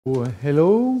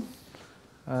Hello,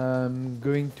 I'm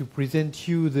going to present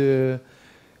you the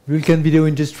Vulkan video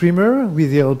in GStreamer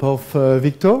with the help of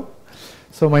Victor.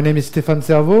 So my name is Stéphane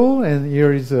Servo, and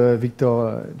here is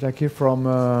Victor Jacquet from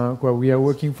where we are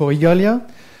working for Igalia,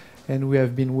 and we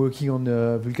have been working on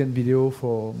the Vulkan video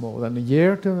for more than a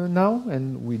year now,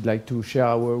 and we'd like to share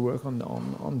our work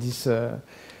on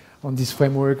this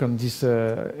framework, on this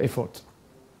effort.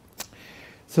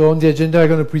 So on the agenda, I'm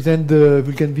going to present the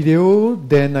Vulkan video,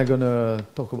 then I'm going to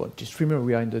talk about GStreamer.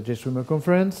 We are in the GStreamer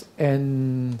Conference,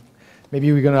 and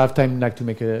maybe we're going to have time like to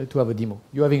have a demo.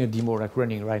 You're having a demo like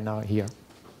running right now here.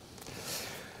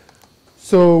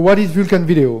 So what is Vulkan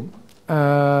video?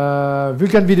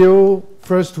 Vulkan video,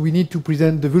 first we need to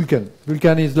present the Vulkan.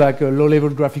 Vulkan is like a low-level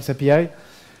graphics API.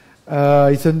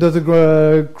 It's under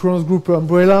the Kronos Group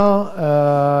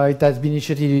umbrella. It has been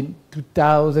initiated in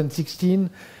 2016.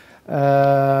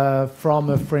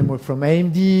 From a framework from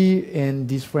AMD, and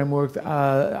this framework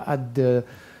had the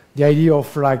idea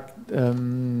of like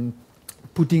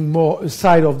putting more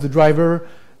aside of the driver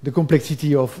the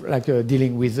complexity of like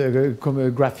dealing with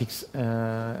graphics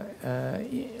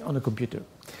on a computer.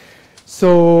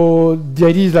 So the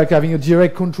idea is like having a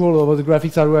direct control over the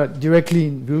graphics hardware directly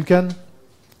in Vulkan.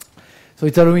 So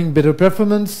it's allowing better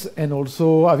performance and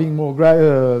also having more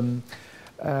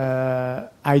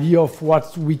idea of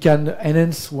what we can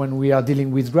enhance when we are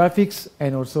dealing with graphics,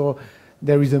 and also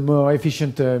there is a more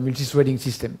efficient multi-threading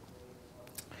system.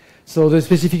 So the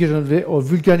specification of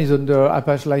Vulkan is under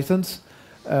Apache license.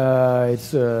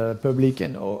 It's public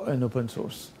and open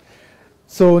source.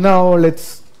 So now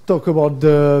let's talk about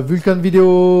the Vulkan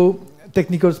video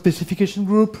technical specification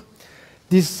group.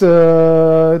 This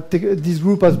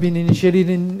group has been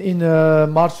initiated in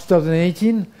March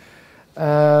 2018.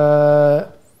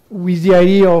 With the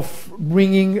idea of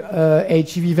bringing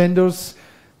HEV vendors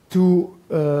to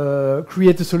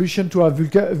create a solution to have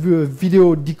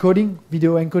video decoding,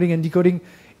 video encoding and decoding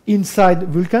inside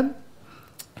Vulkan.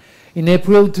 In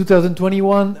April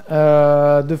 2021,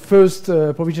 the first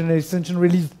provisional extension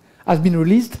release has been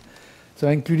released, so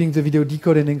including the video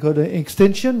decode and encode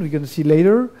extension we're going to see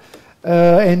later.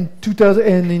 And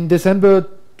in December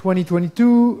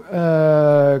 2022,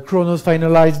 Kronos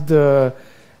finalized the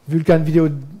Vulkan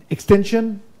video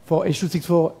extension for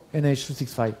H.264 and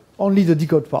H.265, only the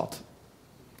decode part.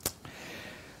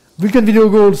 Vulkan video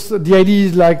goals, the idea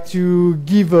is like to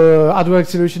give hardware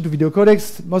acceleration to video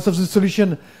codecs. Most of the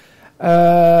solution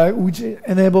which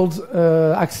enables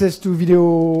access to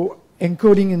video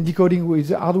encoding and decoding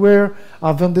with hardware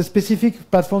are vendor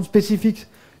specific, platform specific,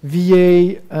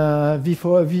 VA,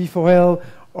 V4L,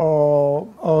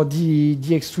 or the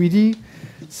DX3D.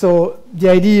 So the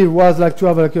idea was like to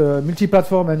have like a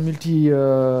multi-platform and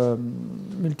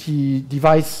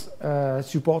multi-device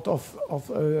support of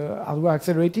hardware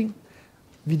accelerating,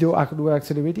 video hardware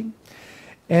accelerating.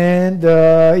 And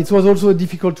it was also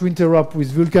difficult to interrupt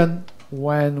with Vulkan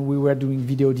when we were doing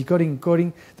video decoding and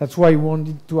encoding. That's why we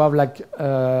wanted to have like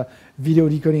video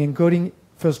decoding and encoding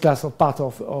first class of part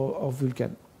of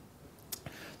Vulkan.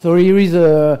 So here is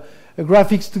a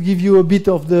graphics to give you a bit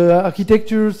of the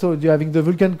architecture. So you're having the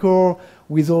Vulkan core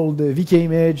with all the VK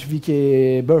image,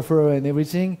 VK buffer and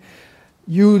everything.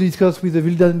 You discuss with the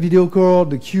Vulkan video core,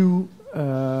 the queue,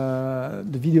 the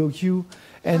video queue,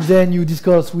 and then you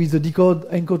discuss with the decode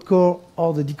encode core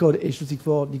or the decode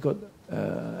H.264, decode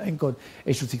encode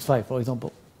H.265, for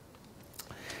example.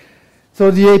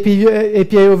 So the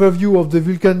API overview of the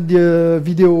Vulkan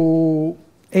video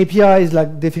API is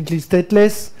like definitely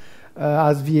stateless.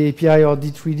 As the API or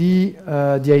D3D,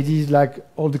 the idea is like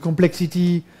all the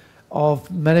complexity of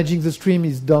managing the stream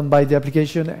is done by the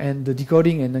application, and the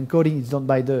decoding and encoding is done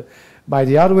by the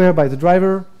hardware, by the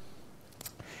driver.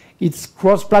 It's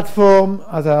cross-platform,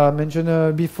 as I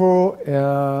mentioned before,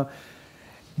 and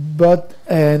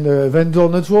vendor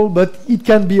neutral, but it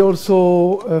can be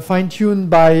also fine-tuned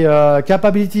by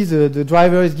capabilities. The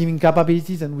driver is giving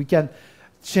capabilities, and we can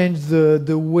change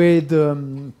the way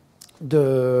the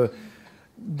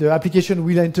application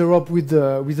will interrupt with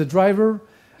the driver.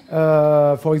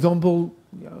 For example,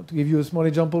 to give you a small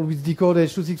example, with decode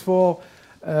H.264,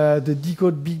 the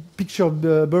decode picture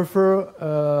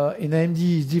buffer in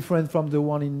AMD is different from the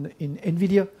one in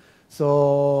NVIDIA.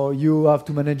 So you have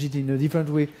to manage it in a different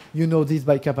way. You know this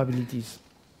by capabilities.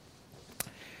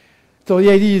 So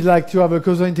the idea is like to have a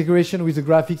causal integration with the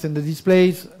graphics and the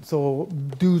displays. So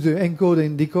do the encode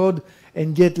and decode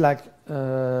and get like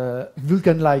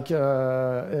Vulkan-like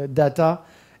data,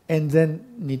 and then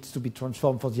needs to be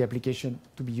transformed for the application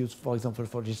to be used, for example,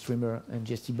 for GStreamer and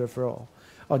GST buffer or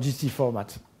GST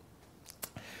format.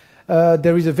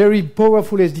 There is a very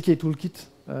powerful SDK toolkit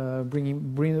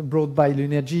brought by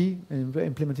Linergy and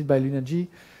implemented by Linergy.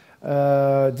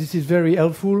 This is very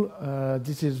helpful.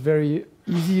 This is very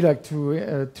easy, like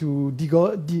to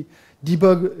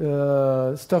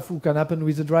debug stuff who can happen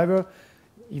with the driver,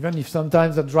 even if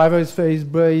sometimes the driver is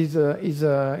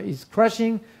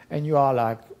crashing and you are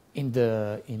like in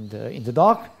the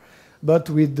dark. But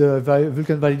with the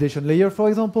Vulkan validation layer, for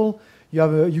example,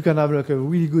 you can have like a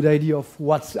really good idea of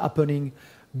what's happening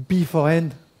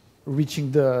beforehand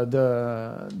reaching the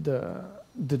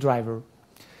driver.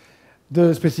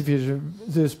 The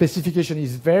specification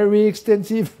is very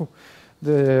extensive.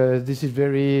 This is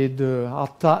the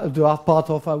hard part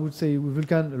of, I would say,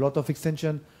 Vulkan. A lot of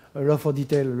extension, a lot of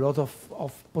detail, a lot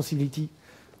of possibility.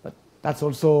 But that's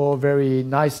also very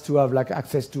nice to have like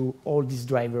access to all these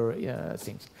driver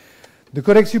things. The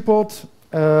codec support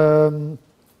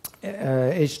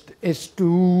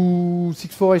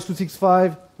H.264,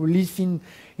 H.265 released in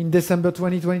December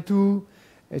 2022.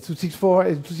 H.264,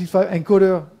 H.265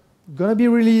 encoder gonna be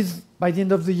released by the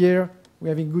end of the year. We're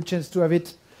having good chance to have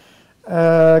it.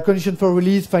 Condition for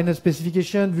release, final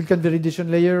specification, Vulkan validation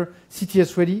layer,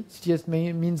 CTS ready. CTS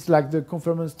means like the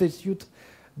conformance test suite,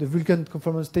 the Vulkan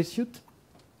conformance test suite.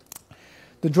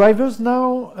 The drivers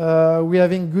now, we're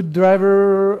having good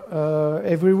driver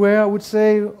everywhere, I would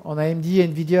say, on AMD,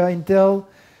 NVIDIA, Intel.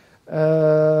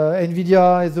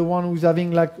 NVIDIA is the one who's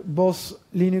having like both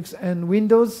Linux and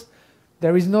Windows.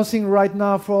 There is nothing right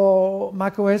now for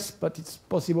macOS, but it's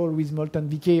possible with Molten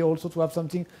VK also to have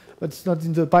something, but it's not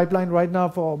in the pipeline right now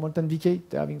for Molten VK.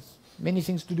 They're having many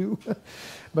things to do,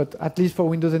 but at least for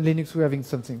Windows and Linux, we're having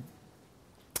something.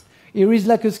 Here is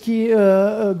like a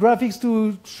graphics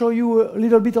to show you a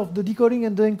little bit of the decoding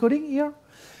and the encoding here.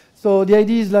 So the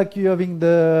idea is like you're having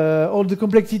all the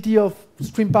complexity of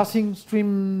stream parsing,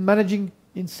 stream managing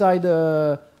inside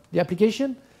the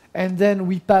application. And then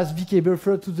we pass VK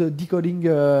buffer to the decoding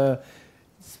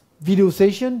video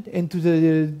session and to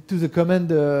the command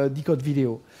decode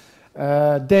video.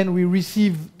 Then we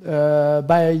receive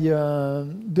by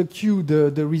the queue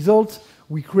the result.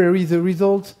 We query the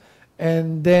result,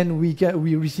 and then we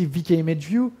receive VK image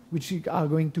view, which are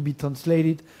going to be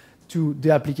translated to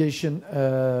the application.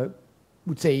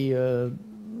 Would say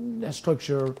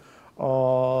structure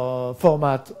or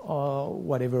format or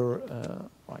whatever.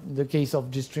 In the case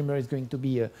of GStreamer, it's going to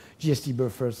be GST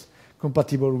buffers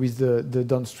compatible with the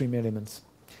downstream elements.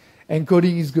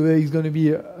 Encoding is going to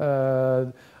be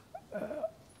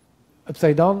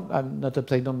upside down. Not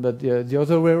upside down, but the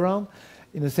other way around,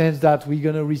 in the sense that we're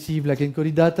going to receive like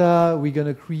encoded data. We're going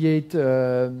to create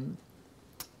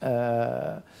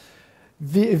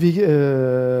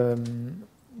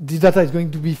this data is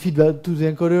going to be fed to the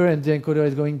encoder, and the encoder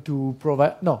is going to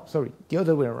provide, no, sorry, the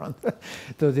other way around.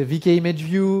 So the VK image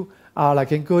view are like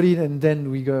encoded, and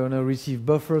then we're going to receive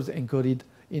buffers encoded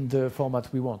in the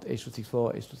format we want,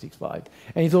 H.264, H.265.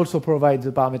 And it also provides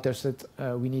the parameter set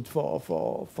we need for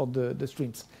the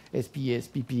streams, SPS,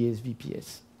 PPS,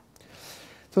 VPS.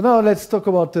 So now let's talk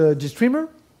about GStreamer.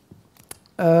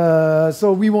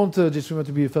 So we want GStreamer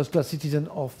to be a first-class citizen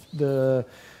of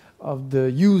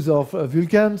the use of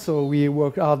Vulkan, so we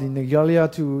work hard in Igalia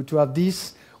to have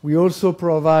this. We also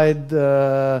provide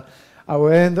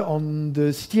our end on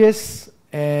the CTS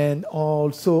and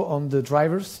also on the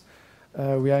drivers.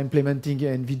 We are implementing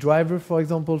an NV driver, for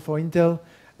example, for Intel.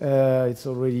 It's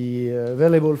already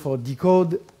available for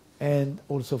decode and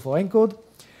also for encode.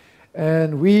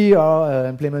 And we are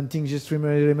implementing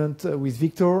GStreamer element with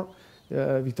Victor.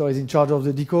 Victor is in charge of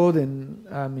the decode, and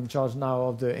I'm in charge now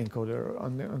of the encoder,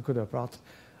 on the encoder part,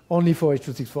 only for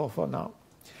H.264 for now.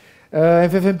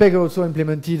 FFmpeg also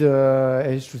implemented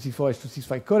H.264,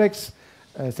 H.265 codecs,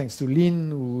 thanks to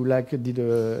Lin, who did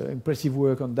impressive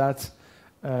work on that,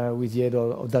 with the aid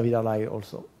of David Arlai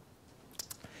also.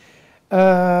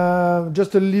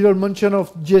 Just a little mention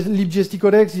of libGST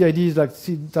codecs. The idea is that it's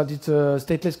a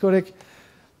stateless codec.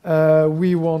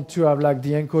 We want to have like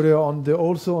the encoder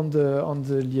also on the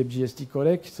libGST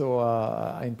codec. So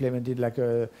I implemented like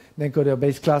an encoder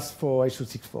base class for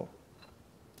H.264.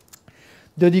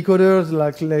 The decoders,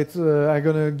 I'm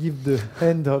gonna give the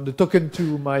token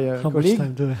to my colleague. How much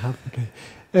time do I have? Okay.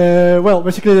 Well,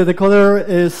 basically the decoder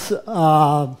is.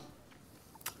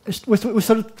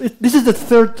 This is the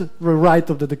third rewrite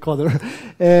of the decoder.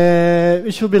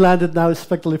 It should be landed now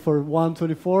expectedly for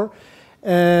 1.24.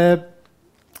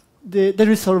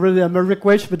 There is already a merge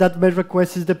request, but that merge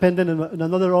request is dependent on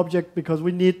another object because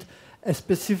we need a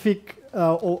specific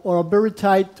or a very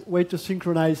tight way to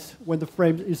synchronize when the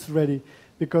frame is ready.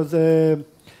 Because there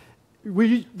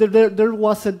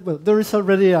is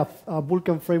already a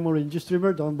Vulkan framework in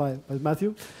GStreamer done by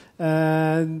Matthew.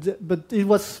 But it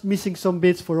was missing some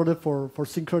bits for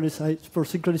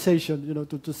synchronization, you know,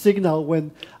 to signal when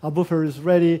a buffer is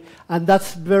ready, and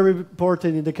that's very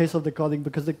important in the case of decoding,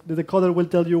 because the decoder will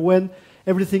tell you when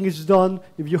everything is done,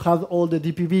 if you have all the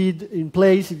DPB in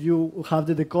place, if you have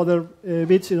the decoder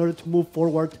bits in order to move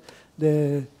forward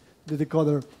the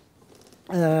decoder.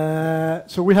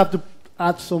 So we have to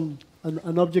add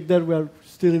an object there. We are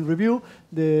still in review,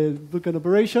 the Vulkan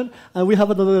operation, and we have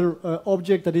another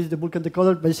object that is the Vulkan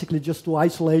decoder, basically just to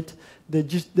isolate the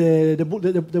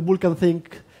Vulkan thing.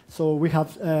 So we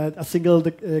have a single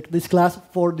this class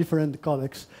for different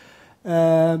codecs.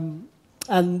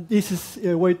 And this is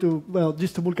a way to, well,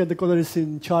 this Vulkan decoder is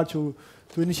in charge to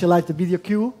initialize the video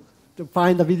queue, to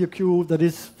find a video queue that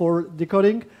is for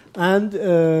decoding, and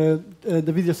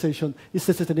the video station. It's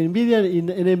tested in NVIDIA, in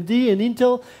AMD, and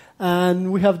Intel,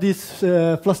 and we have these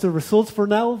fluster results for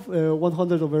now,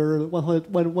 100 over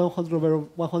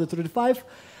 135,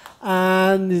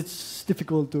 and it's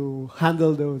difficult to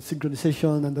handle the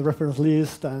synchronization and the reference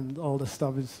list and all the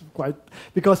stuff. Is quite,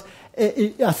 because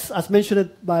as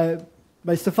mentioned by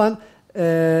Stefan,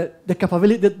 the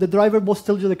capability, the driver must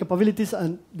tell you the capabilities,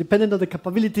 and depending on the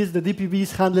capabilities, the DPB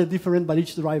is handled different by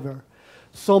each driver.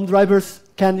 Some drivers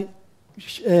can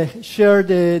share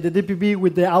the DPB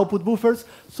with the output buffers.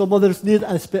 Some others need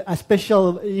a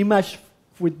special image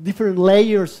with different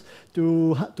layers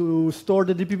to store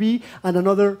the DPB, and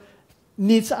another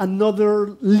needs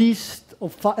another list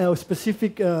of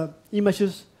specific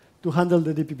images to handle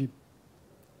the DPB.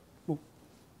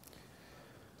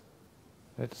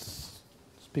 Let's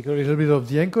speak a little bit of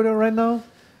the encoder right now.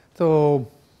 So,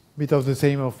 a bit of the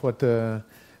same of what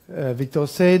Victor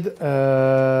said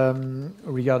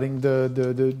regarding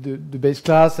the base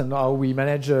class and how we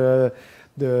manage the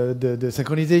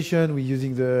synchronization. We're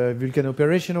using the Vulkan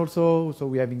operation also. So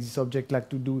we're having this object like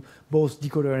to do both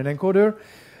decoder and encoder.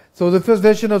 So the first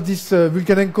version of this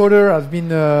Vulkan encoder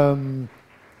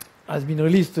has been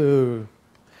released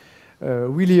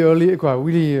really early,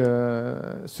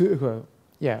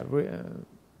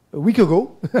 a week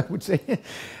ago, I would say.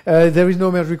 There is no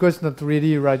merge request, not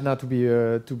ready right now to be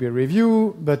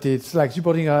reviewed, but it's like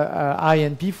supporting I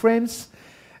and P frames.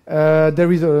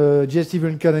 There is a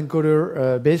GStreamer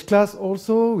encoder base class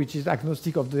also, which is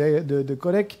agnostic of the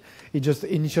codec. It just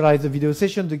initializes the video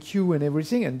session, the queue, and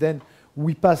everything, and then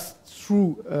we pass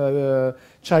through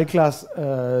child class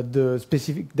the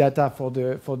specific data for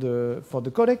the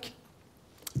codec.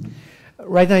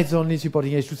 Right now it's only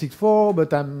supporting H.264,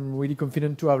 but I'm really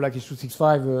confident to have like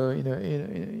H.265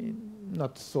 in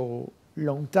not so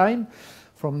long time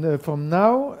from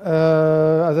now.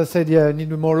 As I said, yeah, I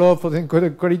need more love for the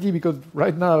encoder quality, because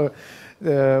right now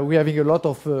we're having a lot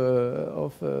of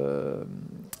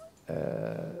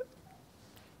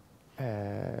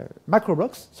macro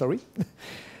blocks. Sorry.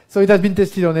 So it has been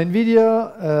tested on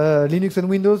NVIDIA, Linux and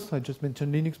Windows. I just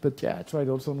mentioned Linux, but yeah, I tried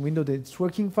also on Windows. It's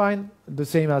working fine, the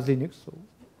same as Linux, so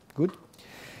good.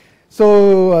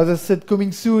 So as I said,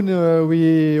 coming soon,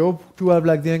 we hope to have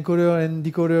like the encoder and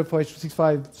decoder for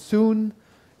H.265 soon.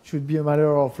 Should be a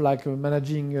matter of like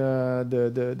managing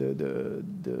the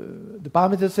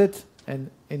parameter set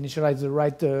and initialize the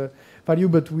right value.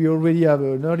 But we already have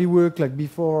an early work like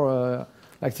before,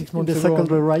 like 6 months ago. The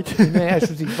secondary right. In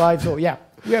H.265. So yeah.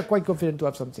 We are quite confident to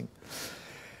have something.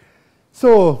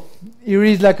 So here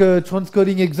is like a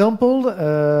transcoding example.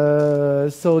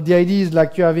 So the idea is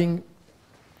like you're having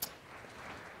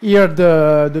here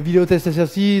the video test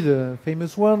SRC, the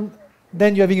famous one.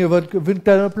 Then you're having a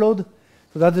Vulkan upload.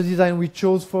 So that's the design we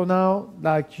chose for now.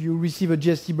 Like you receive a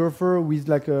GST buffer with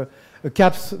like a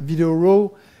caps video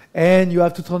row, and you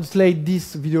have to translate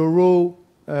this video row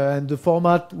and the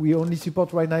format we only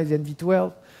support right now is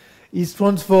NV12. Is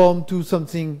transformed to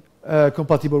something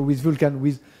compatible with Vulkan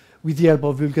with the help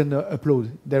of Vulkan upload.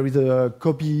 There is a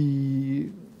copy,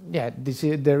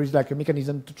 there is like a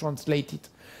mechanism to translate it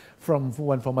from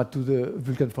one format to the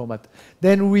Vulkan format.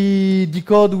 Then we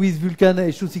decode with Vulkan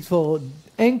H.264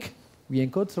 we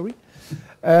encode, sorry.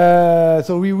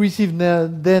 So we receive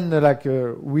then like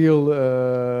a real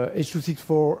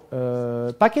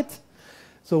H.264 packet.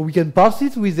 So we can parse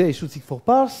it with the H.264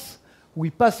 parse. We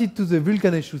pass it to the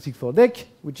Vulkan H.264 deck,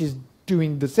 which is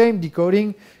doing the same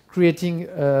decoding, creating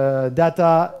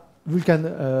data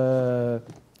Vulkan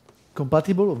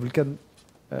compatible or Vulkan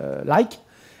like,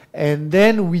 and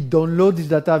then we download this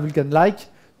data Vulkan like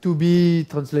to be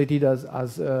translated as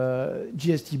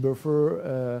GST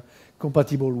buffer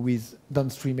compatible with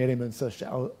downstream elements such as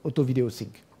auto video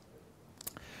sync.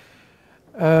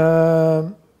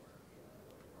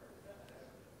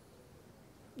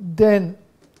 Then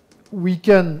we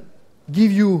can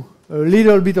give you a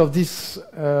little bit of this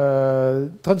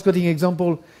transcoding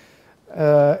example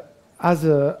as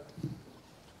a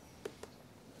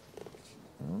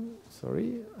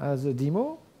as a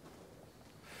demo.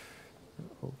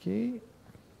 Okay.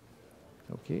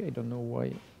 Okay, I don't know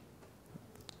why.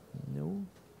 No.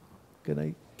 Can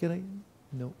I?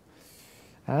 No.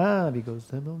 Ah, because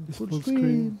I'm on the full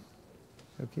screen.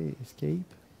 Okay, escape.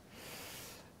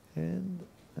 And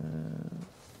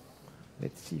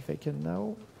let's see if I can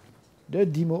now. The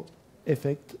demo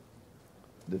effect,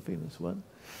 the famous one.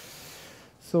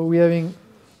 So we're having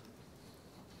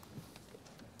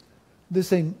the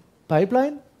same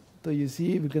pipeline. So you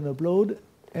see, we can upload,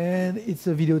 and it's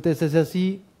a video test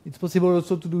SRC. It's possible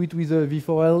also to do it with a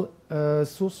V4L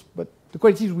source, but the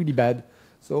quality is really bad.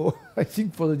 So I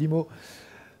think for the demo,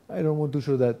 I don't want to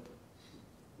show that.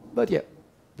 But yeah,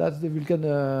 that's the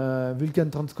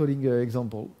Vulkan transcoding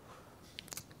example.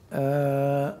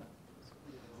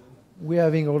 We're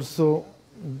having also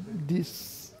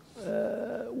this.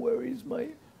 Where is my?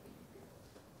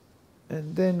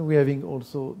 And then we're having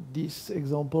also this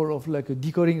example of like a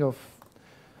decoding of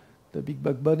the Big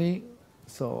Bug Bunny.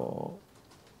 So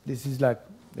this is like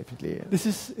definitely. This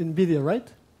is NVIDIA, right?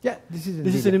 Yeah, this is NVIDIA.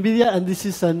 This is an NVIDIA, and this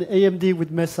is an AMD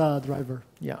with Mesa driver.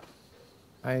 Yeah,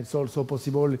 and it's also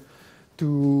possible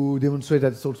to demonstrate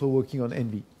that it's also working on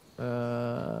NV.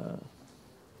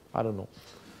 I don't know.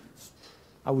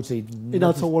 I would say it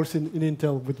also works in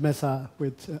Intel with Mesa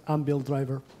with Ambil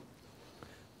driver.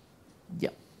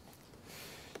 Yeah.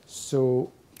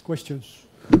 So questions?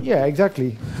 Yeah,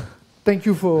 exactly. Thank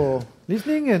you for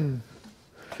listening, and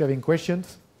if you're having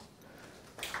questions.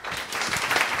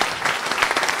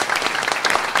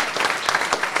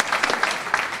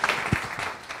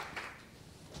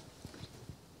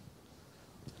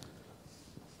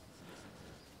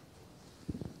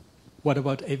 What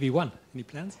about AV1? Any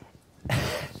plans?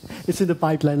 It's in the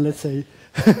pipeline, let's say.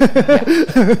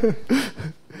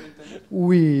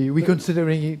 We're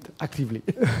considering it actively.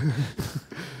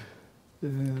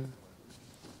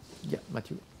 Yeah,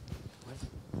 Matthew.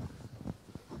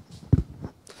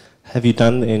 Have you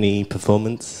done any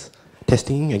performance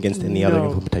testing against any other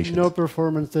implementations? No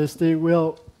performance testing.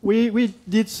 Well, we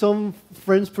did some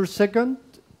frames per second.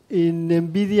 In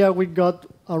NVIDIA, we got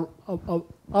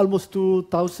almost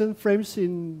 2,000 frames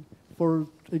for,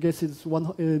 I guess it's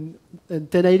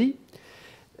 1080.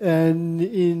 And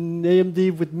in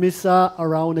AMD with Mesa,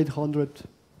 around 800.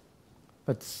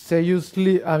 But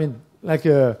seriously, I mean, like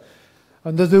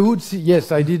under the hood,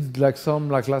 yes, I did like some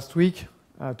like last week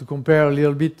to compare a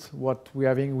little bit what we're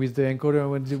having with the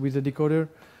encoder and with the decoder,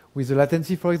 with the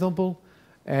latency, for example.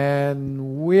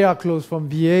 And we are close from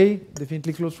VA,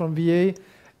 definitely close from VA.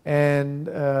 And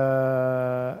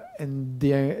the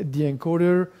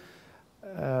encoder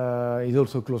is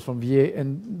also close from VA.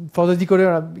 And for the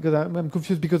decoder, because I'm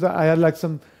confused because I had like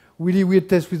some really weird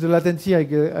tests with the latency.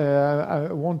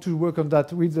 I want to work on that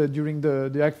during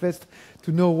the Hackfest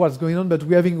to know what's going on. But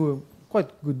we're having quite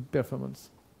good performance.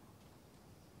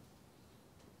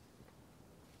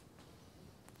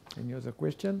 Any other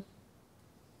question?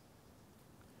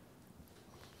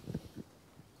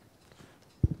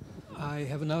 I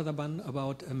have another one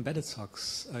about embedded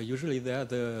SOCs. Usually there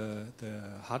the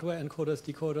hardware encoders,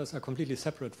 decoders are completely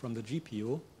separate from the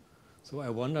GPU. So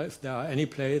I wonder if there are any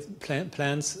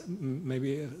plans,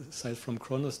 maybe aside from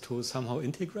Kronos, to somehow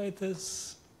integrate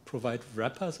this, provide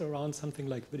wrappers around something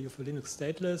like Video for Linux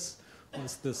stateless, or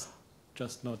is this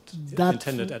just not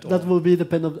intended at all? That will be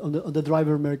dependent on the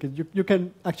driver market. You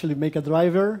can actually make a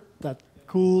driver that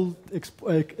could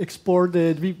export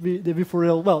the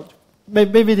V4L. Well,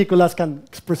 maybe Nicolas can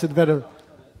express it better.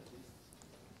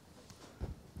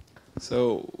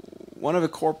 So one of the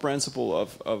core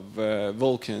principles of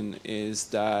Vulkan is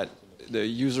that the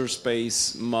user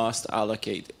space must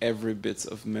allocate every bit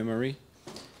of memory.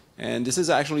 And this is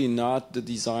actually not the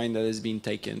design that has been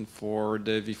taken for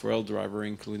the V4L driver,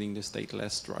 including the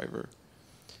stateless driver.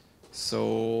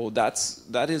 So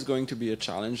that is going to be a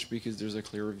challenge because there's a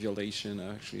clear violation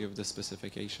actually of the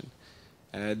specification.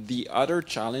 The other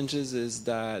challenges is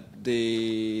that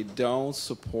they don't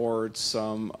support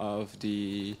some of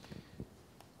the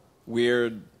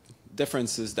weird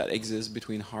differences that exist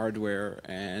between hardware,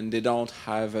 and they don't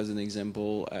have, as an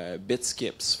example, bit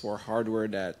skips for hardware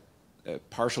that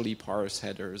partially parse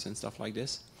headers and stuff like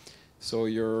this. So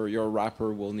your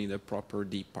wrapper will need a proper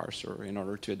deep parser in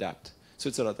order to adapt. So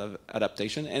it's a lot of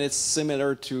adaptation, and it's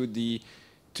similar to the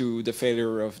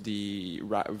failure of the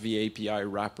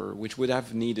VAPI wrapper, which would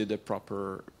have needed a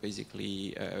proper,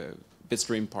 basically,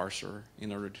 bitstream parser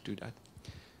in order to do that.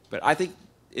 But I think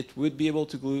it would be able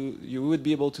to glue. You would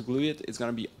be able to glue it. It's going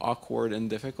to be awkward and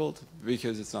difficult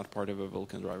because it's not part of a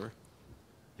Vulkan driver.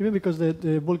 Even because the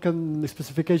Vulkan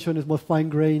specification is more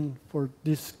fine-grained for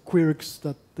these quirks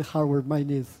that the hardware might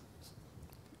need.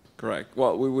 Correct.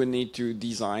 Well, we would need to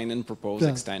design and propose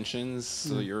extensions,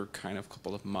 so you're kind of a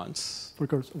couple of months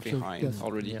behind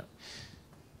already. Yeah.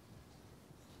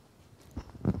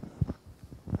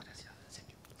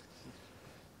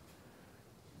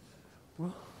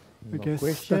 Well, I guess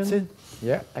question? that's it.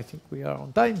 Yeah, I think we are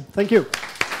on time. Thank you.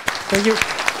 Thank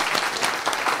you.